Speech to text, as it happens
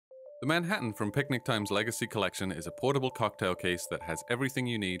The Manhattan from Picnic Time's Legacy Collection is a portable cocktail case that has everything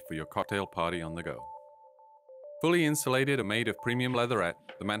you need for your cocktail party on the go. Fully insulated and made of premium leatherette,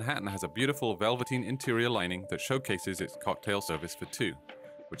 the Manhattan has a beautiful velveteen interior lining that showcases its cocktail service for two,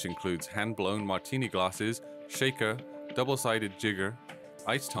 which includes hand-blown martini glasses, shaker, double-sided jigger,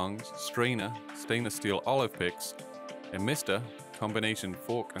 ice tongs, strainer, stainless steel olive picks, a mister, combination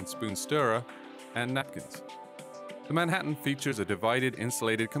fork and spoon stirrer, and napkins. The Manhattan features a divided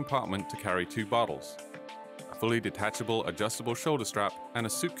insulated compartment to carry two bottles, a fully detachable adjustable shoulder strap, and a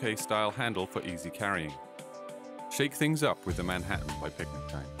suitcase-style handle for easy carrying. Shake things up with the Manhattan by Picnic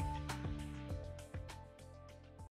Time.